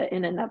of data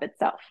in and of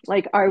itself.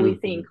 Like, are we Mm-hmm.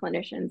 seeing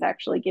clinicians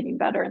actually getting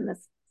better in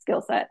this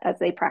skill set as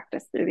they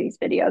practice through these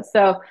videos?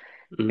 So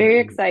very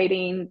Mm-hmm.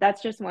 exciting.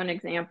 That's just one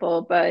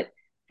example, but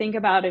think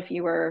about if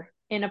you were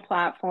in a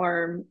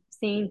platform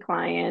seeing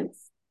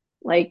clients,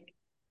 like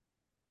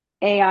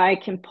AI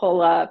can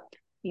pull up,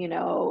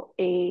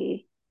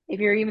 if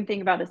you're even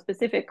thinking about a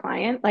specific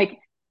client, like,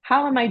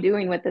 how am I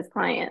doing with this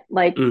client?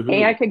 Like, Mm-hmm.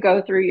 AI could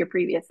go through your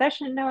previous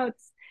session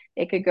notes.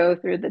 It could go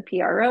through the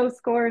PRO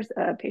scores,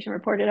 patient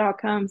reported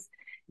outcomes.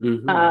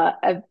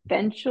 Mm-hmm.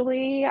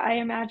 Eventually, I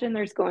imagine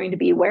there's going to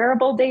be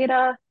wearable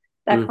data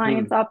that Mm-hmm.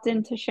 clients opt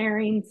into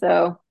sharing.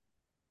 So,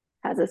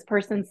 has this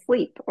person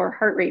sleep or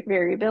heart rate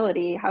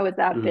variability? How has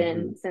that Mm-hmm.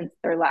 been since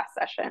their last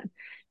session?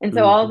 And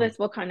so all of Mm-hmm. this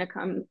will kind of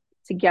come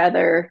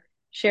together,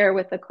 share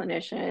with the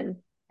clinician.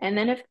 And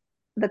then if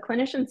the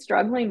clinician's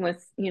struggling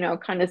with,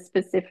 kind of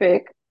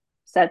specific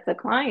sets of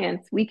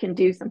clients, we can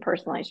do some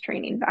personalized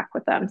training back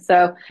with them.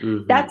 So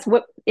Mm-hmm. that's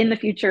what in the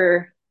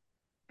future,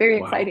 very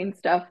Wow. exciting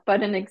stuff,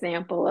 but an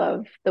example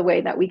of the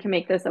way that we can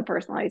make this a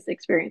personalized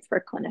experience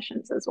for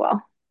clinicians as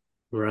well.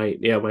 Right.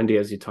 Yeah, Wendy,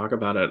 as you talk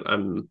about it,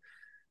 I'm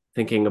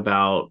thinking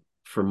about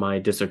for my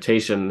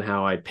dissertation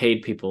how I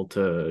paid people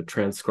to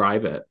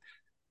transcribe it.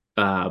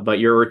 But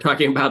you're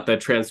talking about the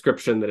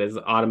transcription that is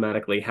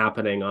automatically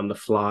happening on the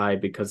fly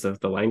because of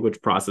the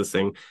language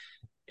processing.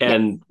 Yes.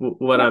 And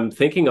what Yep. I'm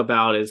thinking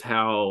about is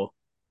how,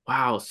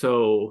 wow,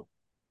 so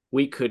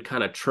we could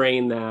kind of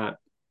train that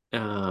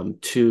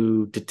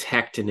to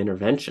detect an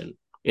intervention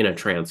in a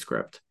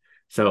transcript.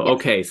 So, Yes.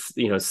 okay,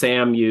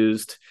 Sam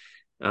used,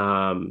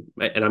 and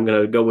I'm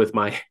going to go with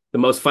the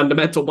most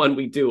fundamental one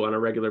we do on a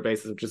regular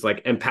basis, which is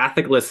like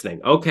empathic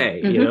listening.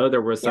 Okay, Mm-hmm.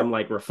 there were some Yep.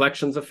 like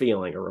reflections of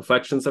feeling or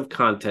reflections of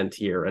content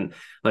here, and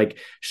like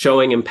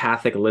showing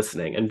empathic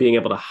listening and being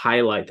able to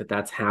highlight that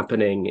that's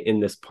happening in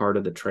this part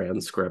of the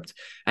transcript.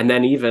 And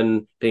then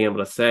even being able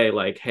to say,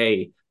 like,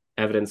 hey,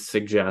 evidence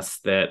suggests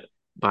that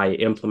by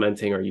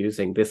implementing or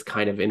using this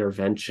kind of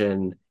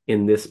intervention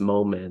in this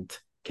moment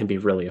can be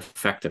really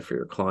effective for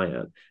your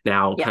client.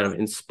 Now, kind Yes. of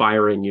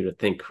inspiring you to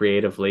think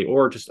creatively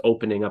or just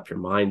opening up your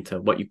mind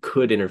to what you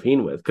could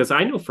intervene with. Because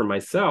I know for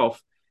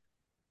myself,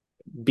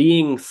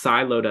 being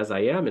siloed as I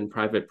am in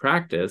private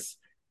practice,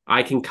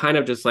 I can kind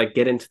of just like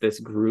get into this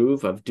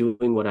groove of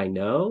doing what I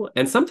know.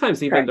 And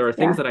sometimes even there Correct. are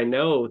things Yeah. that I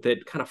know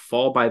that kind of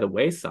fall by the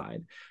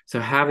wayside. So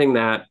having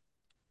that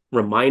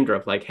reminder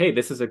of like, hey,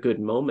 this is a good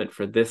moment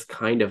for this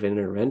kind of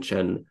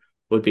intervention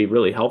would be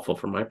really helpful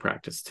for my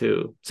practice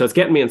too. So it's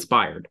getting me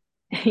inspired.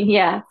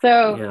 Yeah.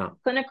 So Yeah.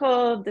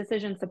 clinical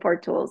decision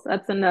support tools,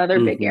 that's another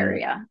big Mm-hmm.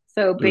 area.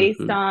 So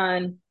based Mm-hmm.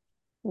 on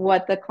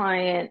what the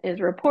client is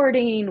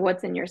reporting,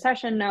 what's in your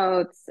session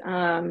notes,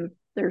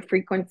 their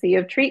frequency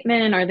of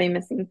treatment, are they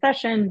missing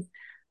sessions?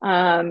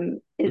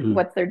 Mm-hmm.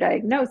 What's their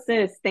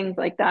diagnosis? Things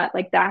like that.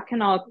 Like that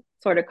can all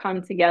sort of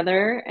come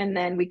together, and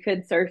then we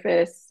could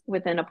surface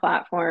within a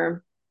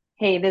platform,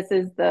 hey, this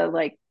is the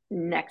like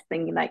next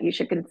thing that you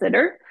should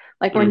consider.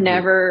 Like we're Mm-hmm.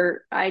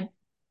 never, I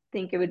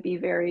think it would be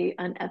very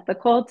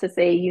unethical to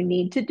say you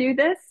need to do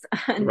this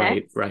Right.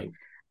 next. Right.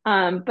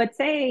 But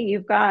say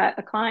you've got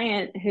a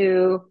client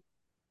who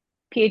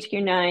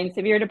PHQ-9,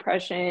 severe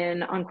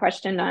depression on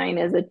question 9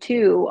 is a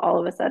 2 all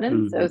of a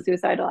sudden, so Mm-hmm.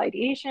 suicidal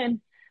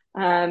ideation.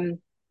 Um,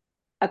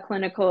 a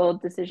clinical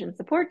decision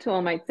support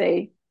tool might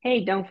say,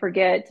 hey, don't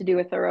forget to do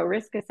a thorough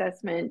risk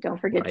assessment. Don't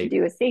forget to Right.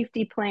 do a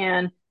safety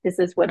plan. This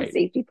is what a Right.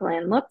 safety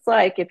plan looks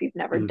like if you've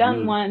never done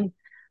Mm-hmm. one.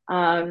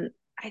 Um,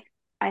 I,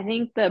 I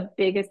think the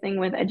biggest thing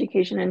with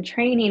education and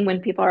training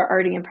when people are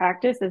already in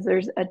practice is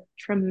there's a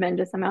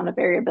tremendous amount of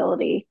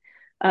variability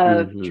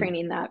of Mm-hmm.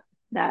 training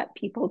that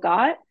people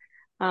got.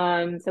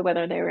 So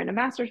whether they were in a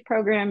master's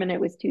program and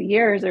it was 2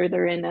 years, or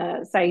they're in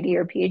a PsyD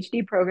or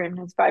PhD program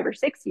and it's 5 or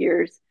 6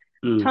 years,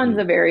 tons Mm-hmm.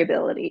 of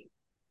variability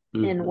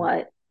in Mm-hmm.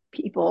 what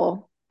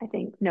people, I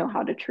think, know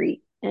how to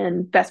treat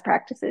and best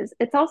practices.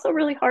 It's also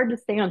really hard to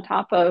stay on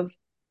top of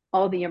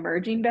all the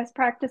emerging best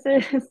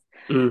practices.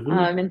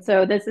 Mm-hmm. And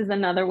so this is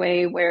another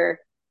way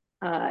where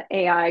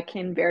AI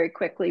can very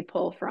quickly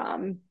pull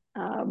from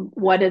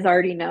what is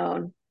already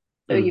known.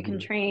 So you can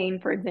Mm-hmm. train,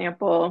 for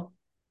example,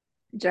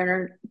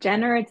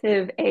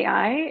 generative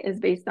AI is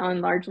based on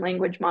large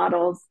language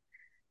models,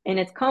 and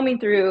it's combing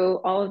through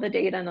all of the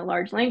data in the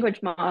large language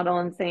model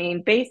and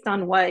saying, based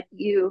on what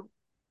you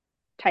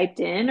typed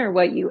in or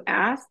what you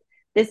asked,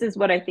 this is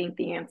what I think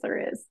the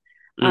answer is.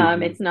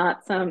 Mm-hmm. It's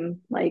not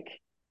some like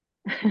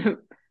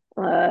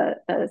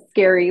a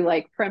scary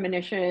like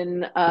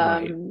premonition,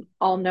 Right.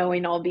 all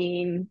knowing, all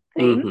being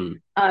thing.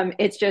 Mm-hmm.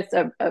 It's just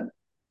a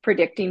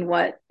predicting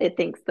what it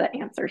thinks the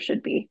answer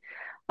should be.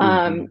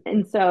 Mm-hmm.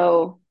 And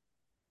so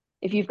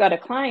if you've got a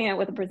client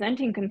with a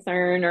presenting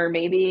concern or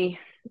maybe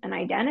an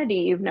identity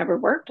you've never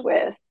worked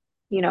with,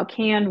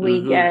 can we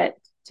Mm-hmm. get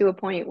to a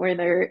point where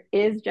there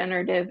is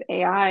generative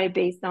AI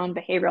based on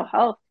behavioral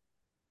health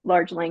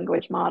large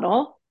language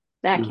model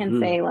that can Mm-hmm.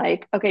 say,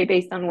 like, okay,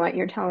 based on what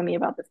you're telling me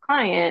about this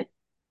client,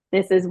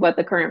 this is what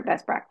the current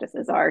best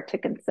practices are to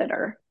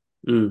consider.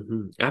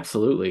 Mm-hmm.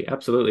 Absolutely.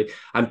 Absolutely.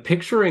 I'm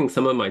picturing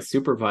some of my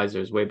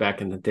supervisors way back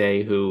in the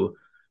day who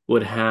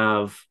would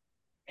have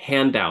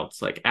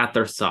handouts like at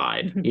their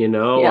side,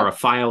 or a Yep.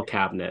 file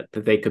cabinet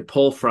that they could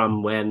pull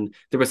from when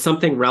there was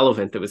something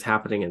relevant that was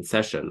happening in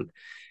session.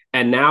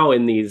 And now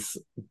in these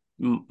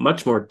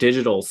much more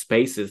digital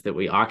spaces that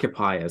we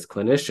occupy as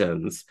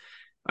clinicians,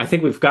 I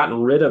think we've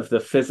gotten rid of the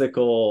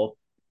physical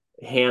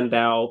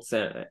handouts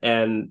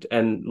and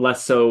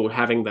less so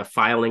having the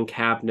filing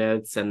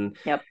cabinets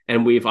Yep.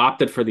 and we've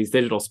opted for these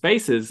digital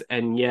spaces,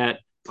 and yet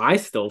I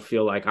still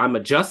feel like I'm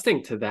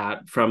adjusting to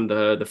that from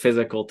the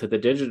physical to the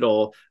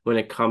digital when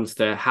it comes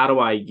to how do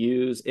I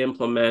use,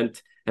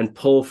 implement, and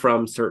pull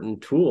from certain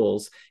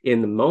tools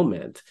in the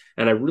moment.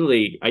 And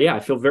I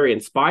feel very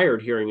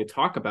inspired hearing you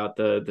talk about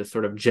the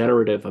sort of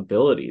generative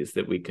abilities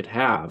that we could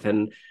have.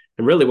 And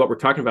really what we're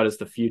talking about is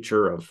the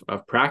future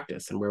of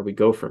practice and where we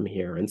go from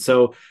here. And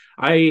so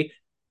I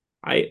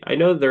I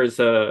know there's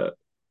a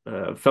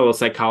fellow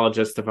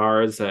psychologist of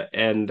ours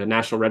and a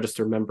National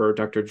Register member,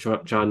 Dr.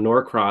 John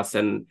Norcross,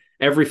 and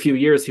every few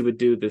years he would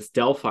do this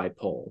Delphi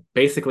poll,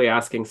 basically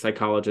asking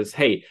psychologists,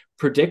 "Hey,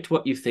 predict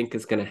what you think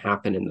is going to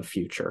happen in the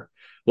future.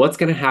 What's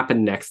going to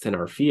happen next in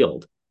our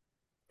field?"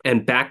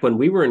 And back when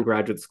we were in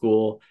graduate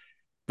school,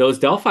 those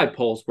Delphi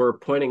polls were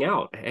pointing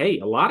out, hey,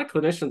 a lot of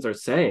clinicians are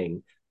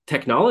saying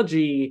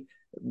technology,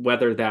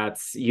 whether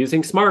that's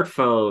using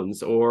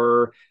smartphones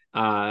or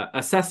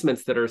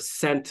assessments that are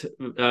sent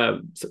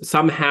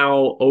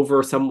somehow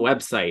over some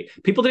website.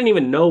 People didn't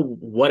even know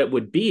what it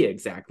would be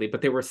exactly,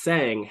 but they were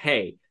saying,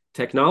 hey,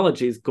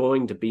 technology is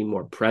going to be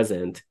more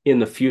present in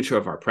the future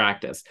of our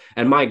practice.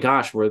 And my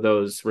gosh, were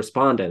those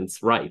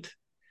respondents right?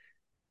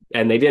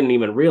 And they didn't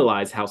even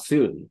realize how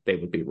soon they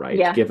would be right,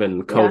 Yeah. given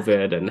Yeah.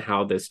 COVID and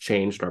how this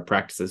changed our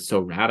practices so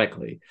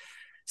radically.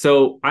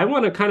 So I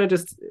want to kind of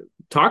just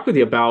talk with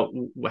you about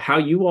how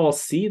you all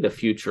see the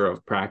future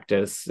of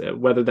practice,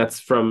 whether that's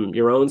from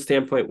your own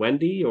standpoint,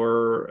 Wendy,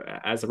 or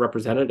as a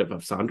representative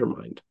of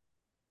Sondermind.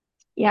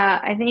 Yeah,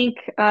 I think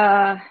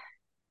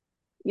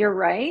you're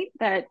right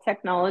that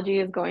technology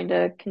is going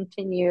to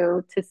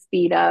continue to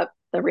speed up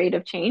the rate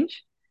of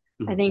change.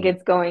 I think Hmm.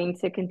 it's going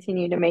to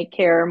continue to make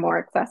care more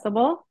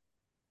accessible.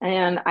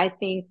 And I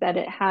think that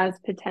it has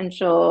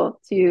potential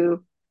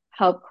to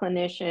help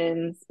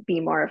clinicians be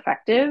more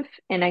effective.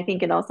 And I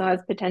think it also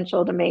has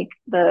potential to make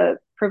the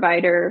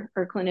provider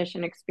or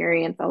clinician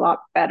experience a lot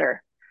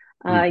better.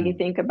 You Hmm.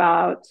 think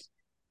about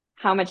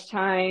how much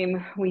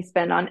time we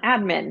spend on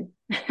admin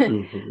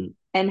Hmm.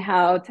 and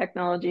how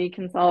technology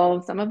can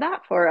solve some of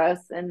that for us.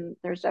 And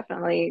there's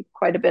definitely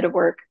quite a bit of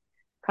work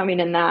coming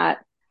in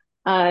that.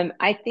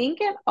 I think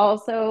it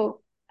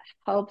also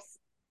helps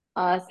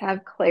us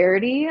have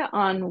clarity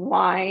on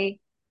why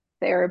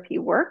therapy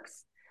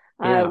works.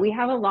 Yeah. We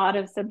have a lot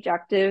of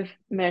subjective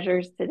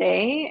measures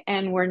today,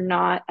 and we're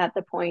not at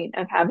the point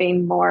of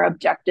having more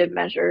objective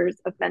measures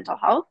of mental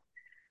health.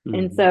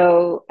 And Hmm.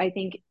 so I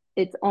think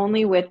it's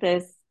only with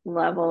this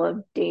level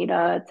of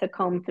data to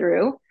comb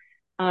through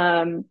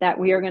that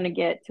we are going to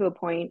get to a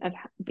point of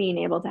being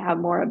able to have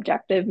more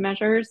objective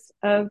measures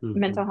of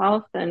mental Hmm.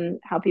 health and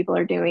how people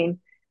are doing,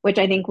 which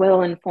I think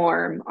will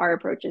inform our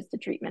approaches to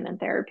treatment and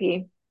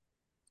therapy.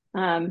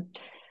 Um,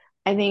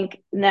 I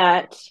think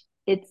that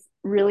it's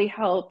really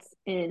helped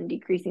in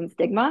decreasing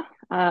stigma.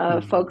 Hmm.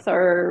 Folks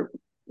are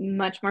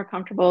much more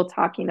comfortable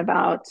talking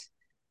about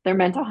their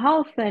mental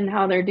health and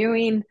how they're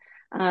doing.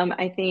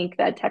 I think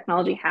that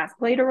technology has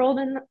played a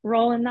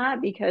role in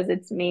that because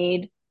it's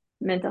made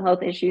mental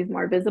health issues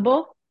more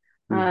visible.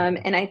 Hmm.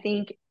 And I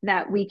think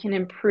that we can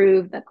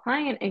improve the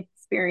client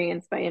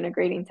experience by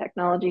integrating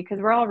technology because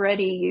we're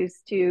already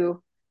used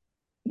to,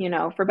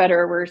 for better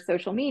or worse,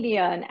 social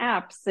media and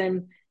apps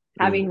and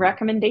having Hmm.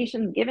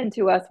 recommendations given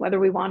to us whether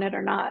we want it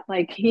or not.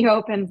 Like you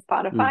open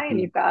Spotify and Hmm.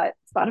 you've got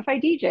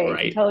Spotify DJ to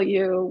Right. tell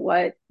you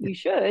what you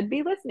should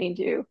be listening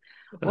to.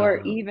 Or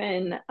Uh,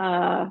 even,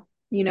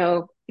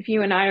 if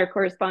you and I are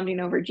corresponding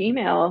over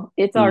Gmail,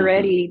 it's hmm.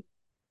 already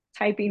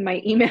typing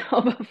my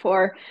email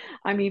before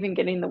I'm even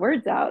getting the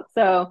words out.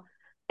 So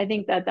I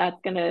think that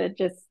that's going to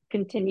just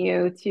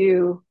continue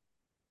to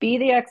be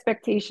the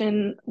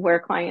expectation where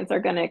clients are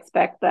going to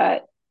expect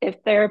that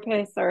if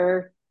therapists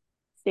are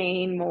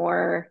staying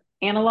more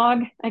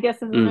analog, I guess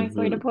is a nice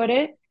way to Hmm. put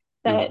it,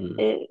 that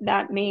Hmm.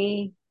 that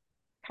may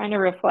kind of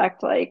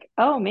reflect like,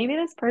 oh, maybe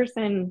this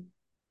person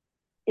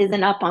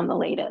isn't up on the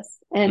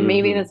latest. And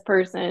maybe Hmm. this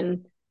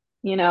person,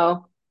 you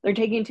know, they're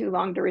taking too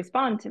long to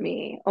respond to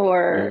me,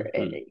 or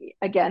Hmm.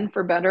 again,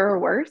 for better or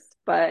worse.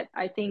 But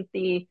I think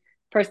the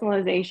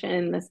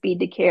personalization, the speed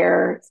to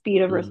care,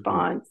 speed of Hmm.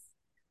 response,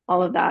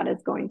 all of that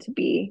is going to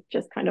be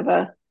just kind of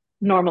a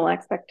normal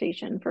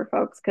expectation for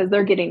folks because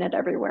they're getting it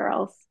everywhere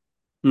else.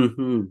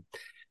 Hmm.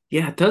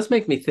 Yeah, it does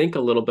make me think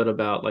a little bit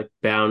about like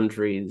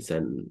boundaries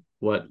and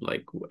what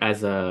like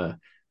as a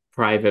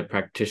private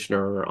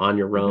practitioner or on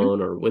your Mm-hmm.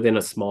 own or within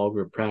a small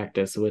group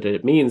practice, what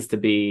it means to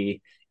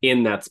be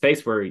in that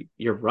space where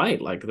you're right.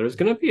 Like there's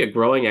going to be a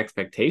growing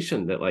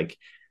expectation that like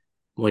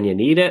when you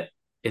need it,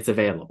 it's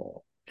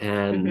available.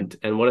 Mm-hmm.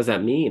 And what does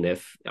that mean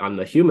if on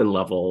the human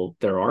level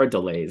there are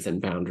delays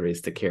and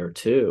boundaries to care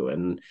too?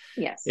 And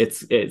Yes.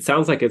 it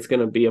sounds like it's going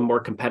to be a more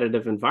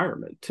competitive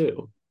environment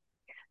too.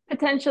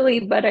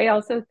 Potentially, but I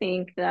also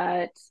think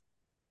that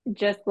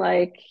just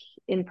like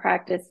in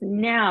practice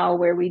now,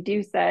 where we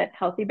do set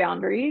healthy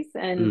boundaries,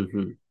 and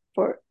Hmm.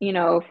 for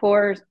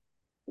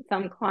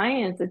some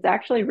clients, it's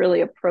actually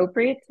really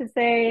appropriate to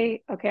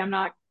say, okay, I'm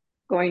not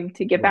going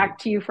to get Right. back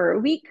to you for a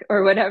week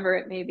or whatever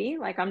it may be.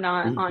 Like, I'm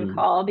not on Hmm.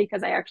 call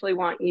because I actually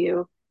want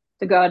you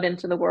to go out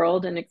into the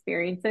world and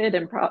experience it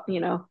and,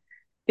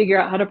 figure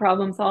out how to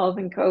problem solve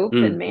and cope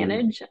and Hmm.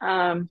 manage.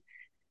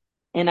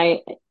 And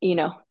I,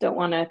 don't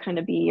want to kind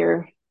of be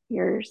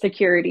your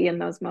security in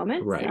those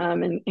moments, Right.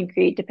 and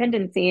create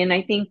dependency. And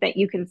I think that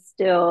you can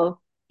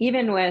still,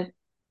 even with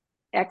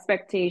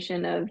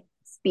expectation of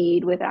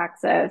speed with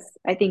access,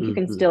 I think you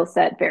can Hmm. still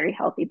set very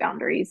healthy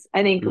boundaries.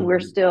 I think we're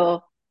Hmm.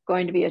 still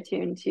going to be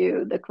attuned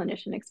to the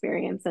clinician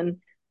experience.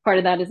 And part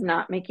of that is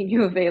not making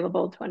you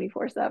available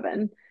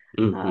 24/7.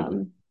 Hmm.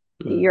 Um,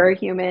 you're Hmm. a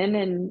human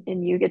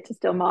and you get to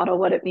still model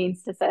what it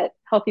means to set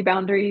healthy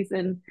boundaries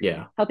and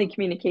Yeah. healthy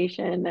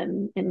communication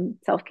and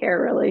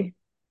self-care, really.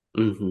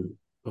 Hmm.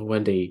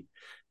 Wendy,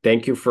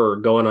 thank you for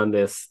going on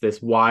this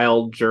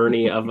wild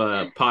journey of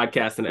a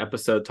podcast and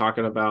episode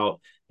talking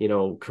about,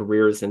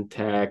 careers in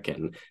tech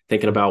and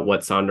thinking about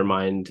what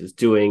Sondermind is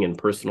doing in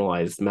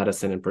personalized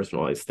medicine and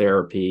personalized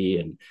therapy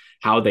and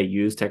how they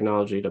use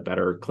technology to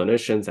better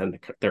clinicians and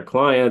their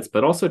clients,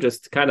 but also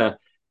just kind of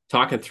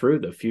talking through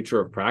the future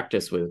of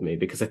practice with me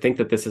because I think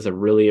that this is a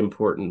really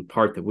important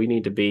part that we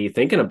need to be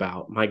thinking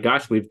about. My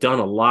gosh, we've done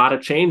a lot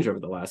of change over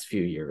the last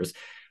few years.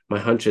 My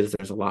hunch is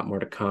there's a lot more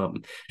to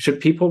come. Should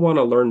people want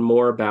to learn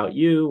more about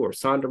you or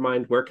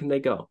Sondermind, where can they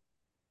go?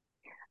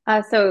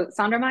 So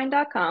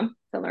sondermind.com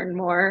to learn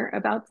more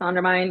about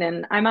Sondermind.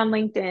 And I'm on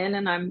LinkedIn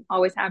and I'm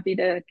always happy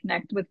to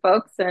connect with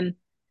folks. And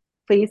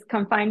please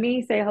come find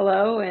me, say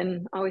hello,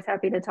 and always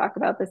happy to talk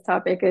about this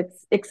topic.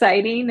 It's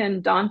exciting and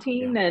Yeah.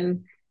 daunting,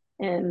 and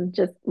and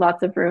just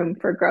lots of room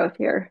for growth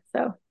here.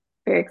 So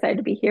very excited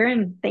to be here.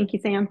 And thank you,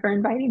 Sam, for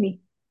inviting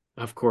me.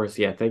 Of course.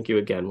 Yeah. Thank you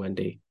again,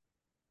 Wendy.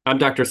 I'm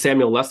Dr.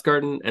 Samuel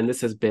Lustgarten, and this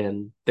has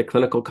been The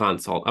Clinical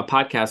Consult, a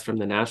podcast from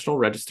the National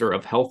Register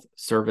of Health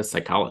Service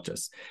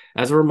Psychologists.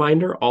 As a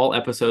reminder, all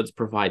episodes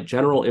provide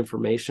general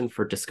information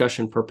for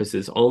discussion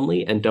purposes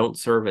only and don't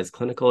serve as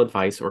clinical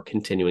advice or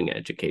continuing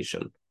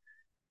education.